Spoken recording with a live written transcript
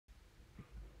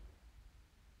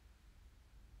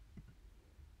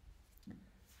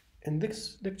In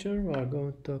this lecture, we are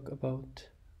going to talk about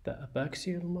the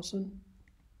epaxial muscle.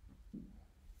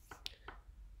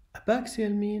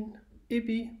 Epaxial mean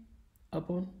epi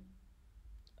upon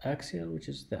axial, which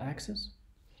is the axis.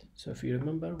 So if you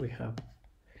remember, we have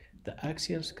the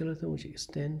axial skeleton, which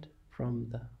extend from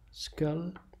the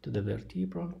skull to the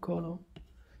vertebral column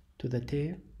to the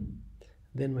tail.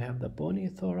 Then we have the bony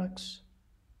thorax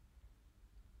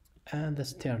and the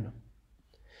sternum.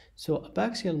 So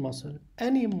epaxial muscle,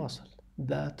 any muscle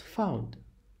that found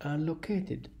and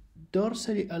located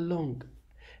dorsally along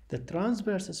the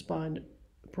transverse spine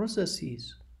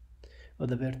processes of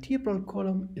the vertebral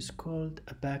column is called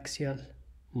epaxial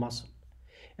muscle.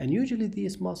 And usually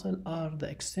these muscles are the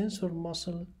extensor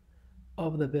muscle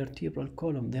of the vertebral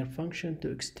column. Their function to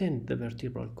extend the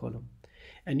vertebral column.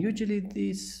 And usually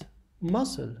these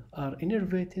muscles are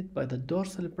innervated by the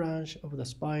dorsal branch of the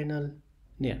spinal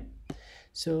nerve.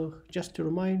 So just to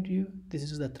remind you, this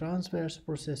is the transverse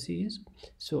processes.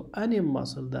 So any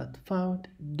muscle that found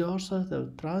dorsal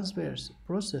or transverse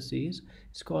processes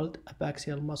is called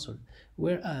epaxial muscle,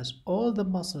 whereas all the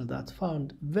muscle that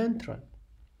found ventral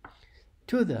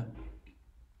to the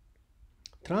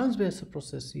transverse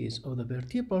processes of the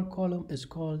vertebral column is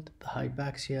called the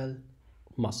hypaxial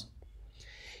muscle.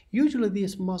 Usually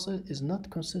this muscle is not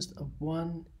consist of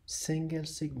one single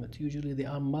segment. Usually there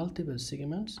are multiple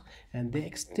segments and they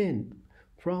extend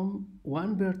from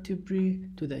one vertebrae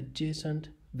to the adjacent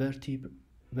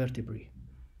vertebrae.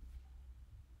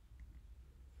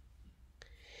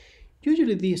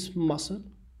 Usually this muscle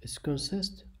is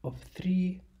consist of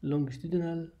three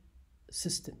longitudinal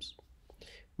systems.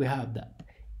 We have the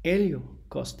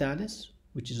iliocostalis,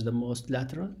 which is the most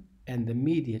lateral, and the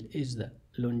medial is the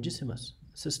longissimus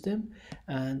system,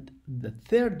 and the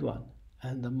third one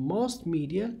and the most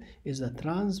medial is the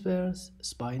transverse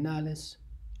spinalis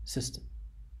system.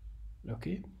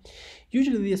 Okay,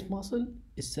 usually this muscle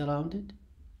is surrounded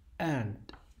and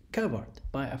covered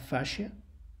by a fascia,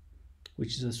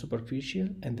 which is a superficial,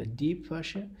 and the deep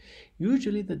fascia.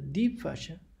 Usually the deep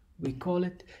fascia, we call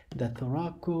it the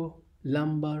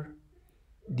thoracolumbar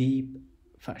deep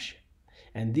fascia.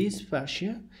 And these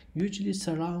fascia usually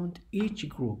surround each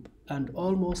group and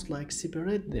almost like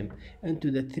separate them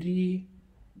into the three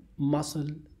muscle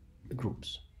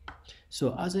groups.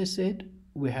 So as I said,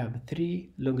 we have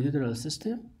three longitudinal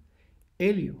system: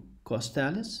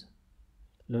 iliocostalis,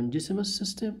 longissimus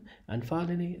system, and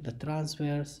finally the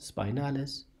transverse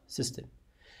spinalis system.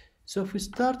 So if we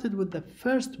started with the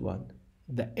first one,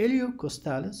 the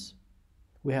iliocostalis,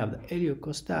 we have the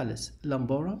iliocostalis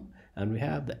lumborum and we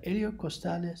have the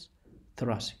iliocostalis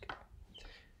thoracic.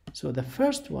 So the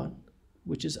first one,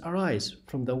 which is arise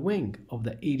from the wing of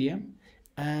the ilium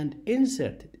and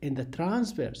inserted in the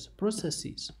transverse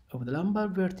processes of the lumbar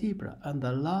vertebra and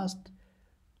the last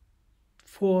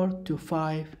 4 to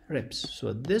 5 ribs.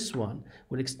 So this one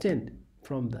will extend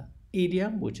from the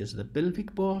ilium, which is the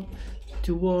pelvic bone,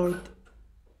 toward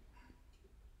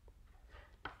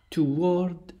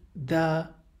the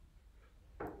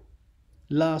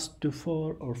last to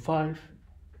 4 or 5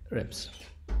 ribs.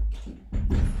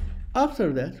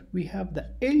 After that, we have the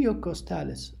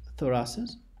iliocostalis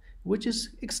thoracis, which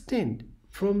is extend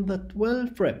from the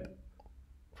 12th rib,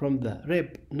 from the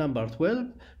rib number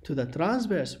 12 to the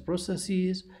transverse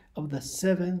processes of the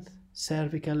 7th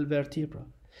cervical vertebra.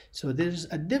 So there is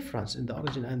a difference in the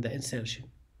origin and the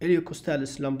insertion.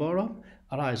 Iliocostalis lumborum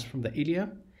arises from the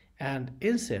ilium and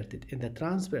inserted in the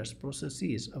transverse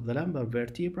processes of the lumbar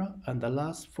vertebra and the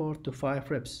last 4 to 5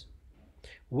 ribs.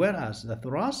 Whereas the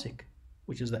thoracic,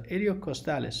 which is the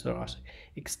iliocostalis thoracic,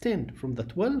 extend from the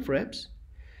 12 ribs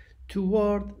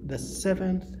toward the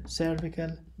 7th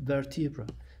cervical vertebra.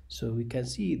 So we can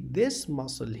see this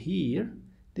muscle here,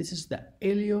 this is the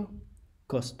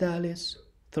iliocostalis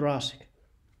thoracic,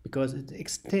 because it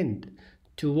extends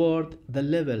toward the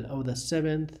level of the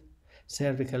 7th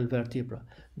cervical vertebra.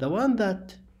 The one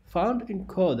that found in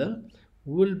caudal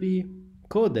will be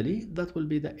caudally, that will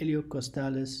be the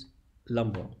iliocostalis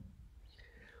lumborum.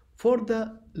 For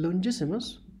the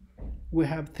longissimus, we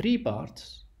have three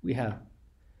parts. We have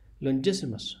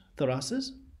longissimus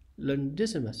thoracis,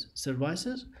 longissimus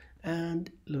cervicis,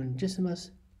 and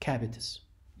longissimus capitis.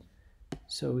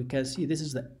 So we can see this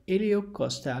is the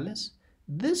iliocostalis.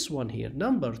 This one here,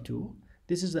 number 2,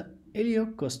 this is the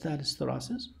iliocostalis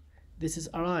thoracis. This is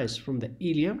arise from the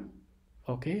ilium,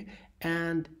 okay,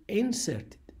 and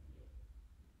inserted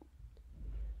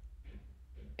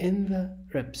in the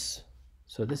ribs.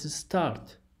 So this is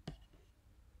start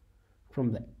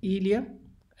from the ilium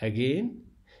again,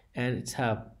 and it's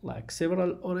have like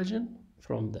several origin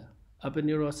from the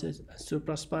aponeurosis, and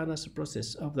supraspinous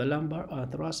process of the lumbar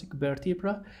and thoracic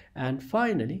vertebra, and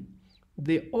finally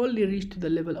they only reach to the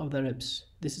level of the ribs.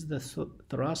 This is the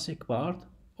thoracic part,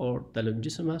 or the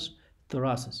longissimus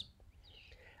thoracis.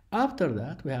 After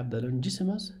that, we have the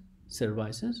longissimus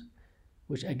cervicis,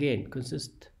 which again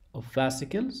consists of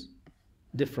fascicles,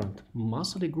 different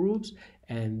muscle groups,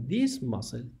 and these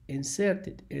muscles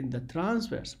inserted in the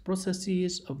transverse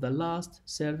processes of the last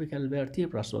cervical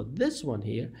vertebra. So this one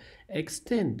here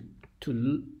extend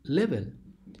to level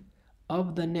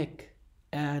of the neck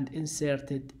and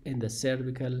inserted in the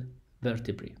cervical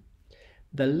vertebrae.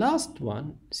 The last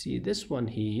one, see this one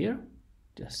here,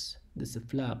 just this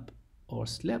flap or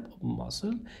slab of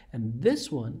muscle, and this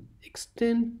one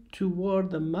extend toward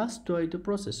the mastoid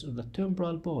process of the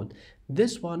temporal bone.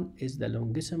 This one is the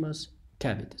longissimus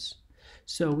capitis.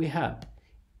 So we have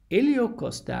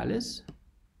iliocostalis,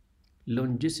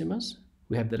 longissimus.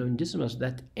 We have the longissimus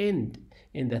that end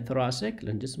in the thoracic,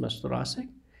 longissimus thoracic.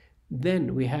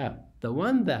 Then we have the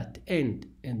one that end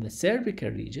in the cervical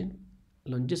region,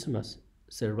 longissimus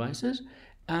cervicis,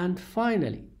 and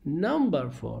finally number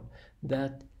 4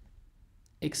 that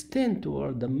extend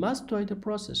toward the mastoid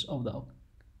process of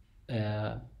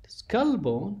the skull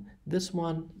bone. This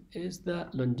one is the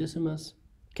longissimus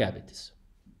capitis.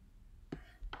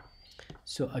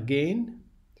 So again,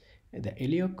 the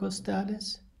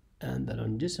iliocostalis and the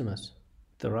longissimus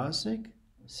thoracic,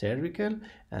 cervical,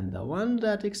 and the one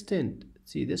that extend,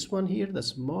 see this one here, the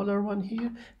smaller one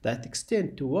here, that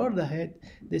extend toward the head,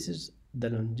 this is the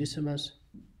longissimus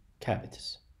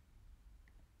capitis.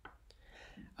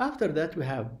 After that, we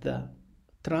have the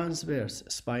transverse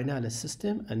spinalis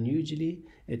system, and usually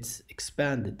it's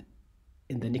expanded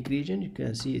in the neck region. You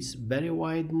can see it's very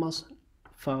wide muscle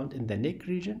found in the neck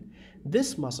region.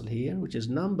 This muscle here, which is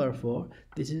number 4,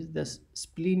 this is the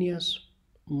splenius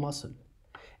muscle,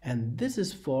 and this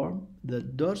is form the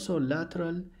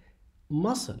dorsolateral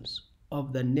muscles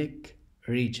of the neck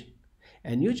region.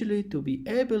 And usually to be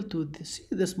able to see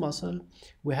this muscle,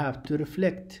 we have to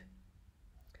reflect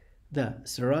the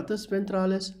serratus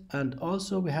ventralis, and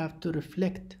also we have to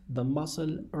reflect the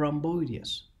muscle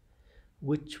rhomboideus,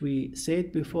 which we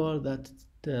said before that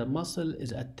the muscle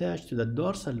is attached to the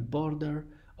dorsal border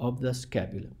of the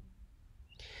scapula.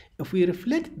 If we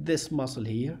reflect this muscle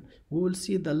here, we will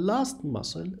see the last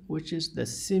muscle, which is the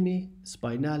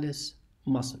semispinalis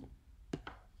muscle.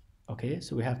 Okay,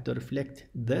 so we have to reflect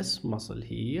this muscle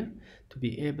here to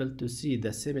be able to see the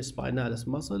semispinalis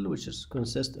muscle, which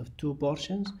consists of 2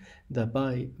 portions, the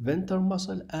biventer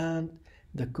muscle and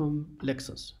the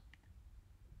complexus.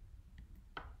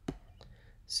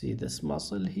 See this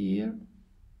muscle here.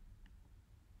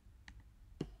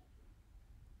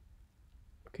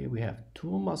 Okay, we have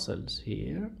 2 muscles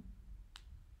here.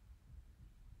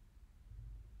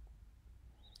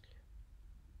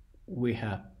 We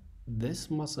have this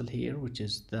muscle here, which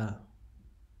is the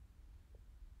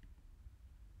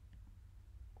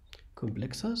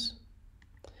complexus,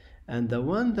 and the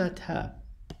one that have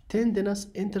tendinous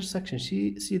intersection.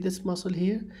 See this muscle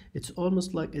here, it's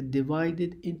almost like it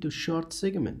divided into short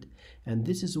segment, and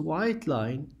this is white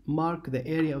line mark the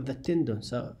area of the tendon,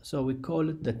 so we call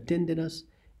it the tendinous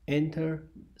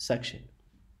intersection.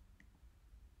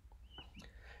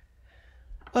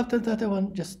 After that, I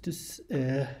want just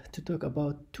to talk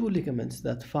about 2 ligaments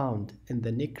that found in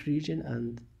the neck region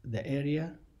and the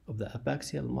area of the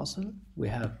epaxial muscle. We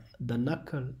have the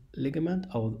knuckle ligament,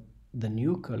 or the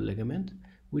nuchal ligament,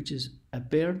 which is a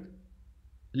paired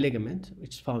ligament,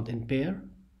 which is found in pair.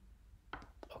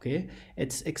 Okay,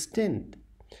 it's extend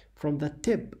from the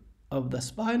tip of the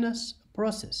spinous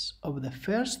process of the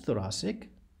first thoracic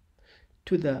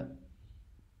to the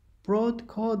broad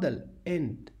caudal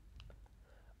end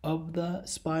of the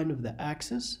spine of the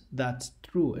axis. That's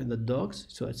true in the dogs,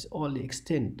 so it's only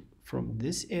extend from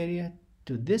this area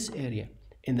to this area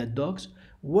in the dogs,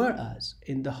 whereas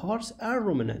in the horse and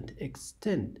ruminant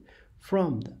extend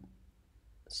from the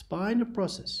spinal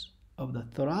process of the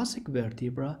thoracic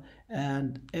vertebra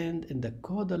and end in the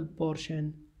caudal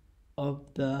portion of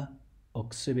the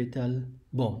occipital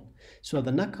bone. So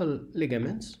the knuckle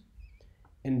ligaments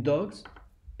in dogs,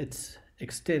 it's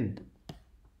extend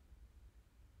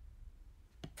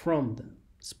from the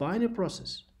spinal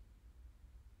process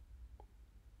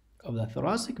of the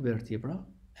thoracic vertebra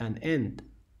and end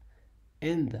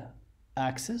in the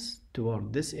axis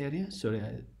toward this area. Sorry,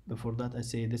 before that I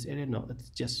say this area, no, it's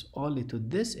just only to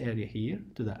this area here,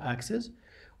 to the axis,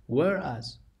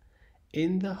 whereas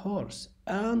in the horse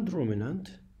and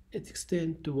ruminant it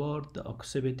extends toward the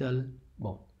occipital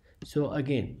bone. So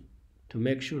again, to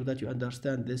make sure that you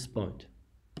understand this point,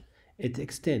 it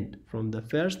extends from the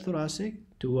first thoracic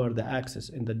toward the axis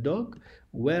in the dog,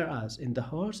 whereas in the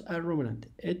horse and ruminant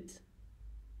it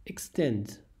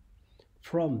extends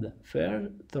from the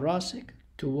first thoracic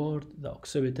toward the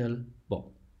occipital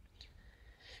bone.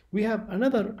 We have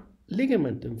another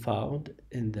ligament found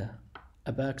in the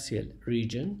abaxial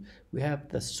region. We have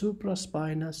the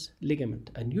supraspinous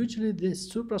ligament, and usually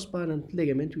this supraspinal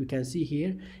ligament, we can see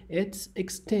here, it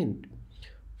extends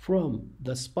from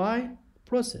the spine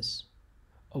process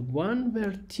of one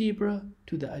vertebra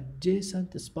to the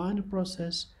adjacent spinal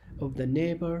process of the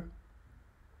neighbor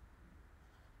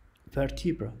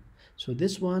vertebra. So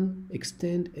this one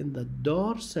extends in the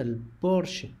dorsal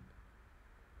portion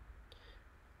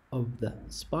of the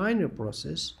spinal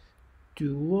process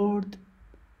toward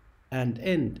and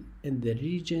end in the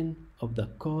region of the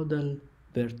caudal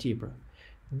vertebra.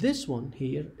 This one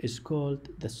here is called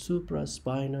the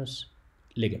supraspinous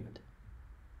ligament.